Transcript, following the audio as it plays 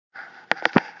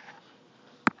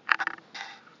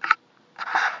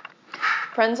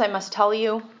Friends, I must tell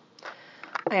you,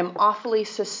 I am awfully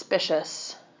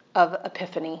suspicious of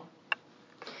Epiphany.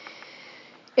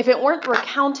 If it weren't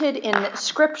recounted in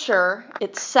Scripture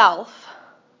itself,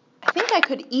 I think I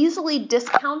could easily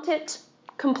discount it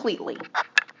completely.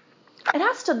 It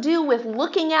has to do with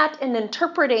looking at and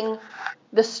interpreting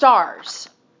the stars.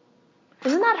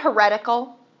 Isn't that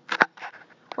heretical?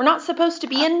 We're not supposed to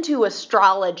be into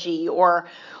astrology or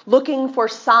looking for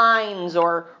signs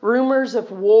or rumors of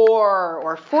war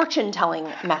or fortune-telling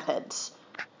methods.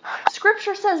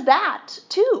 Scripture says that,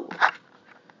 too.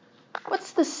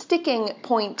 What's the sticking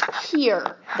point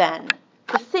here, then?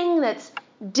 The thing that's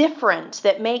different,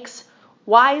 that makes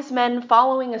wise men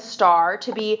following a star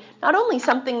to be not only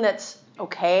something that's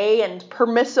okay and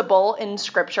permissible in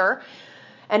Scripture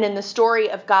and in the story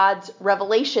of God's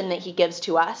revelation that he gives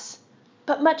to us,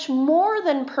 but much more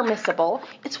than permissible,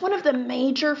 it's one of the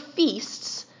major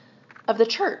feasts of the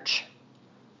church.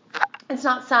 It's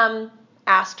not some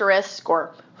asterisk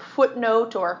or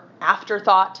footnote or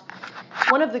afterthought.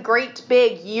 It's one of the great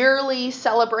big yearly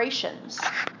celebrations.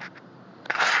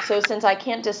 So since I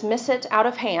can't dismiss it out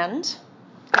of hand,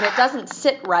 and it doesn't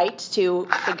sit right to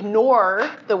ignore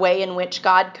the way in which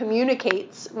God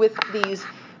communicates with these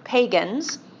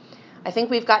pagans, I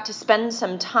think we've got to spend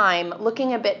some time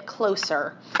looking a bit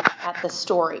closer at the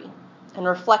story and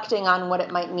reflecting on what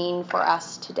it might mean for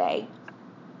us today.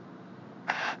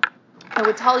 I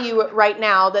would tell you right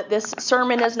now that this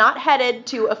sermon is not headed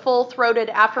to a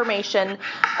full-throated affirmation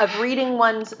of reading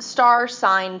one's star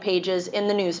sign pages in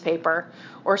the newspaper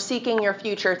or seeking your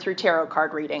future through tarot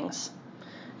card readings.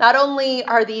 Not only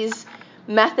are these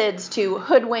methods to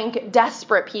hoodwink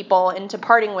desperate people into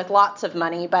parting with lots of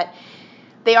money, but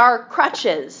they are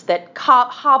crutches that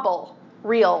hobble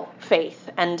real faith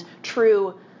and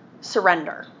true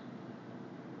surrender.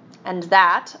 And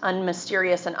that,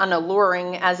 unmysterious and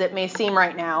unalluring as it may seem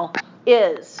right now,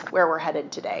 is where we're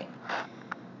headed today.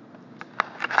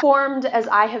 Formed as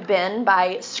I have been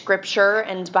by Scripture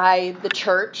and by the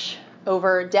church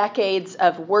over decades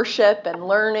of worship and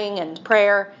learning and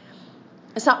prayer,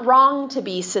 it's not wrong to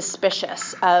be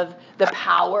suspicious of the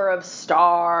power of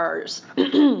stars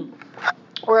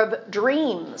or of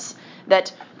dreams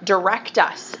that direct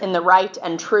us in the right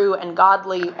and true and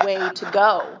godly way to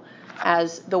go,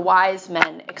 as the wise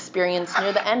men experience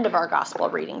near the end of our gospel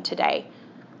reading today.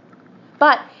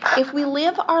 But if we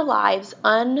live our lives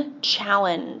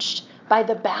unchallenged by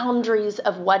the boundaries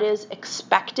of what is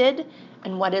expected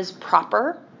and what is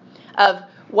proper, of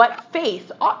what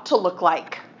faith ought to look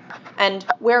like, and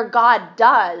where God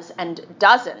does and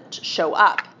doesn't show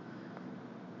up,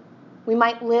 we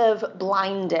might live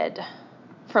blinded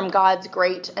from God's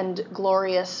great and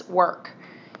glorious work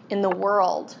in the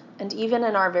world and even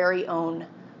in our very own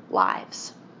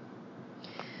lives.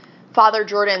 Father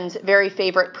Jordan's very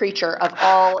favorite preacher of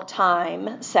all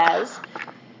time says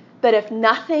that if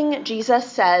nothing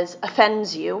Jesus says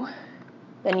offends you,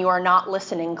 then you are not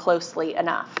listening closely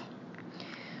enough.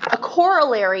 A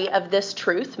corollary of this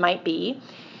truth might be,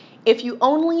 if you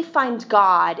only find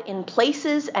God in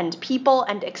places and people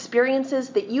and experiences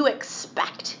that you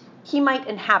expect he might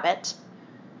inhabit,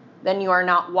 then you are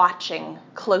not watching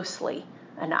closely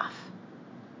enough.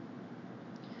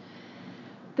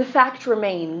 The fact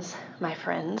remains, my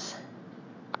friends,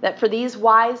 that for these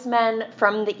wise men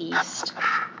from the East,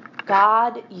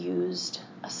 God used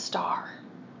a star.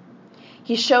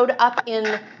 He showed up in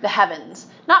the heavens,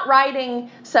 not riding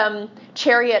some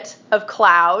chariot of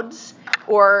clouds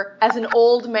or as an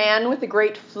old man with a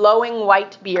great flowing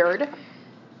white beard,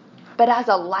 but as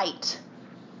a light,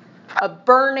 a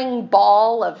burning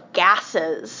ball of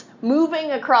gases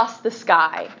moving across the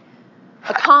sky,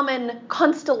 a common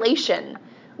constellation,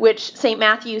 which St.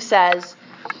 Matthew says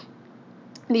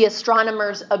the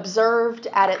astronomers observed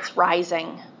at its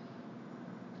rising.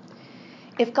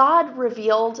 If God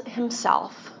revealed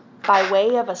himself by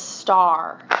way of a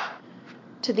star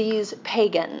to these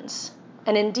pagans,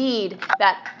 and indeed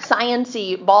that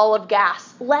sciencey-ball of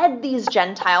gas led these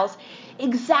Gentiles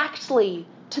exactly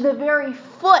to the very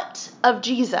foot of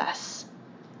Jesus,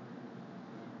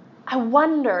 I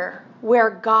wonder where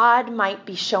God might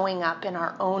be showing up in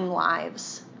our own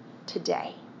lives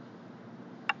today.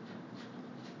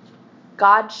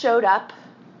 God showed up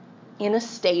in a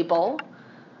stable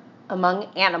among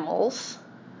animals.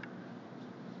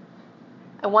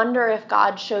 I wonder if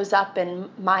God shows up in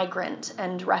migrant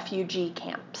and refugee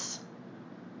camps.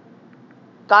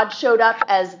 God showed up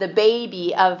as the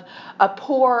baby of a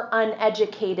poor,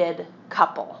 uneducated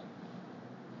couple.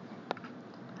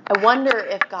 I wonder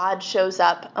if God shows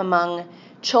up among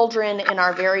children in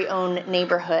our very own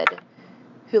neighborhood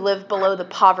who live below the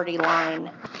poverty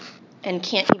line and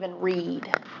can't even read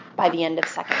by the end of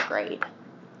second grade.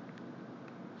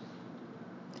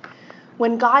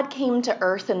 When God came to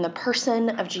earth in the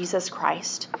person of Jesus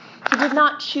Christ, he did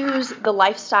not choose the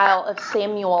lifestyle of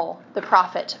Samuel the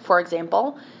prophet, for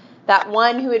example, that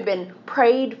one who had been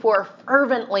prayed for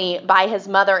fervently by his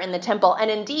mother in the temple,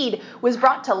 and indeed was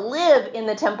brought to live in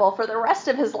the temple for the rest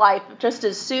of his life just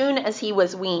as soon as he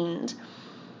was weaned.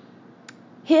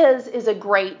 His is a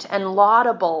great and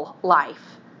laudable life,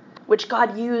 which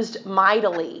God used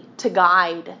mightily to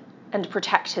guide and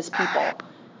protect his people.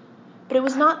 But it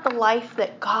was not the life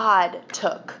that God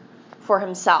took for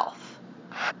himself.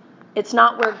 It's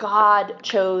not where God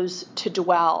chose to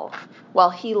dwell while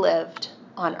he lived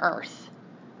on earth.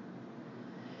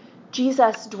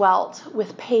 Jesus dwelt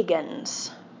with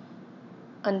pagans,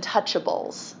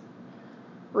 untouchables,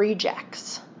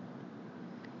 rejects.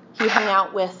 He hung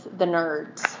out with the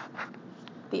nerds,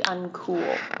 the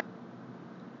uncool.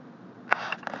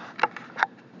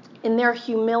 In their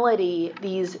humility,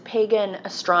 these pagan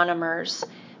astronomers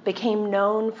became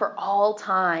known for all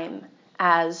time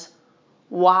as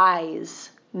wise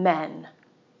men.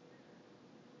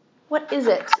 What is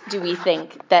it, do we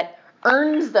think, that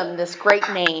earns them this great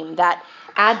name, that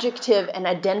adjective and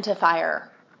identifier,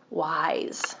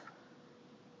 wise?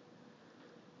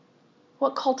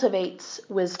 What cultivates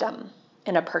wisdom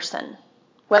in a person,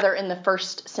 whether in the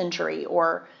first century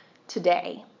or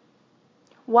today?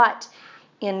 What,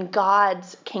 in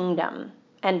God's kingdom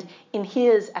and in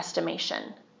his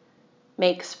estimation,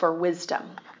 makes for wisdom?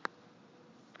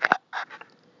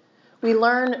 We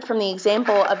learn from the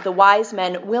example of the wise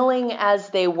men, willing as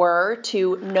they were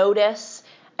to notice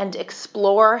and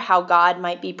explore how God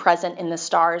might be present in the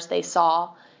stars they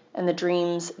saw and the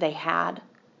dreams they had,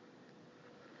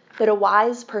 that a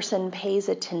wise person pays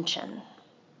attention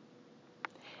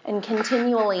and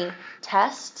continually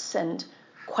tests and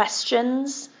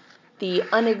questions the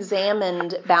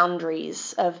unexamined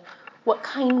boundaries of what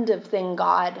kind of thing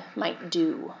God might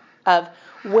do, of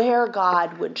where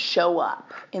God would show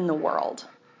up in the world.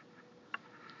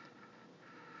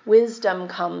 Wisdom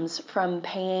comes from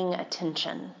paying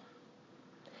attention.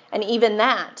 And even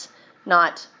that,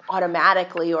 not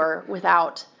automatically or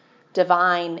without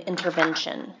divine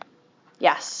intervention.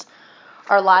 Yes,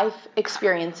 our life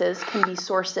experiences can be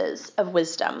sources of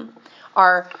wisdom.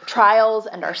 Our trials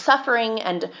and our suffering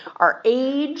and our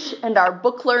age and our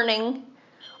book learning,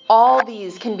 all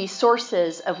these can be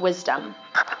sources of wisdom.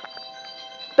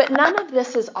 But none of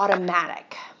this is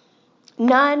automatic.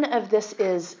 None of this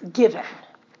is given.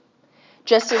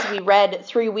 Just as we read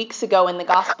 3 weeks ago in the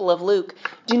Gospel of Luke,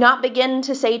 do not begin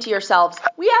to say to yourselves,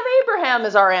 "We have Abraham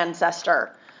as our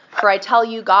ancestor." For I tell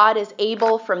you, God is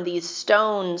able from these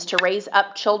stones to raise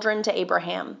up children to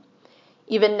Abraham.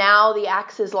 Even now the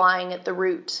axe is lying at the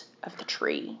root of the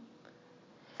tree.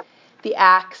 The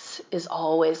axe is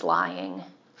always lying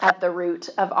at the root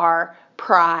of our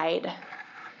pride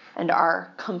and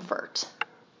our comfort.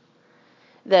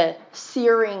 The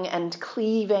searing and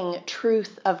cleaving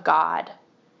truth of God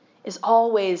is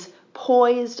always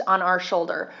poised on our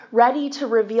shoulder, ready to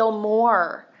reveal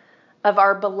more of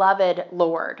our beloved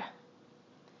Lord,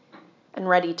 and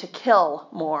ready to kill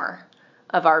more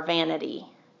of our vanity,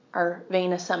 our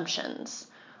vain assumptions,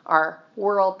 our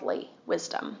worldly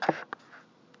wisdom.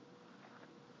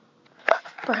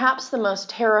 Perhaps the most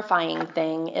terrifying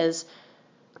thing is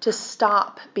to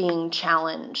stop being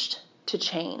challenged to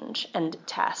change and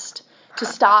test, to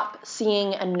stop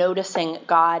seeing and noticing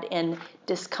God in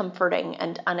discomforting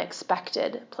and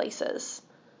unexpected places.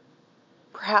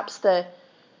 Perhaps the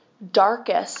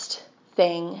darkest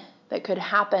thing that could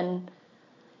happen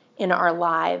in our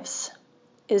lives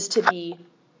is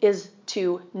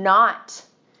to not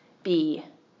be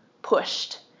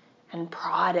pushed and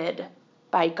prodded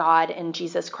by God and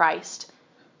Jesus Christ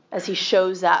as he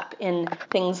shows up in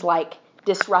things like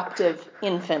disruptive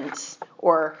infants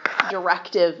or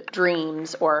directive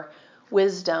dreams or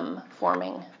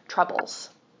wisdom-forming troubles.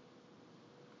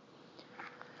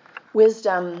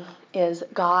 Wisdom is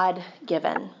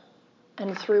God-given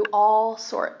and through all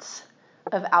sorts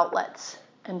of outlets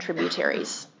and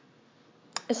tributaries.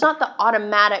 It's not the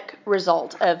automatic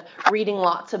result of reading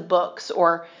lots of books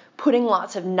or putting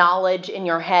lots of knowledge in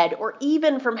your head or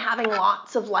even from having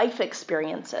lots of life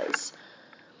experiences.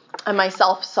 I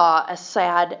myself saw a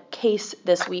sad case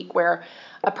this week where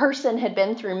a person had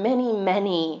been through many,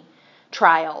 many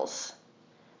trials,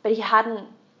 but he hadn't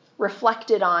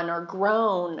reflected on or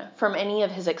grown from any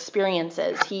of his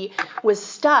experiences. He was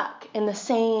stuck in the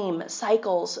same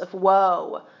cycles of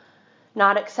woe,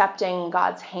 not accepting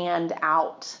God's hand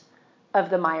out of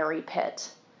the miry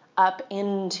pit, up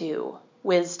into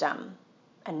wisdom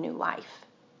and new life.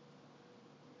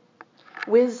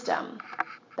 Wisdom,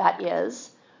 that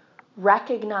is,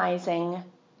 recognizing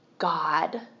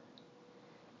God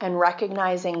and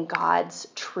recognizing God's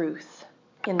truth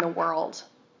in the world,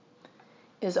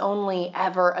 is only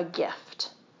ever a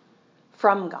gift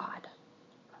from God.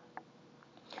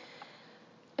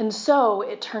 And so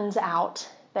it turns out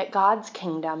that God's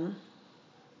kingdom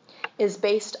is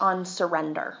based on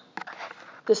surrender.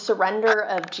 The surrender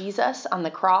of Jesus on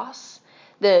the cross,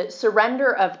 the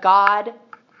surrender of God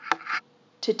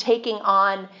to taking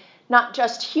on not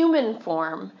just human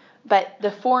form, but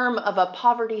the form of a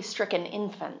poverty-stricken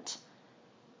infant.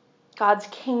 God's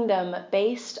kingdom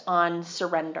based on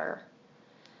surrender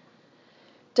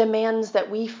demands that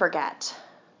we forget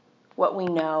what we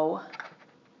know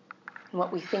and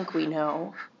what we think we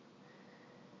know.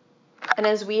 And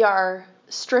as we are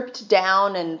stripped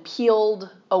down and peeled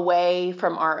away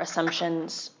from our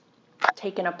assumptions,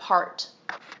 taken apart,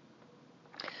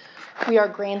 we are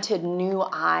granted new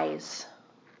eyes.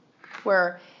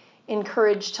 We're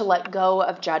encouraged to let go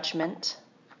of judgment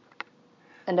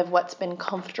and of what's been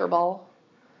comfortable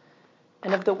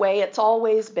and of the way it's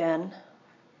always been,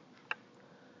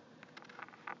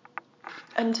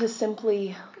 and to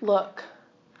simply look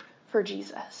for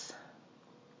Jesus.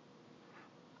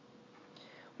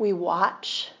 We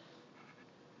watch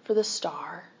for the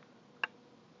star.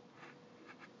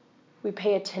 We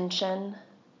pay attention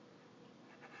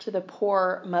to the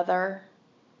poor mother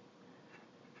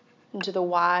and to the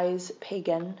wise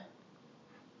pagan.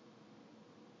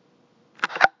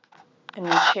 And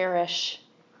we cherish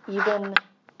even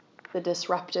the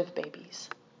disruptive babies.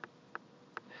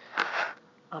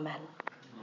 Amen.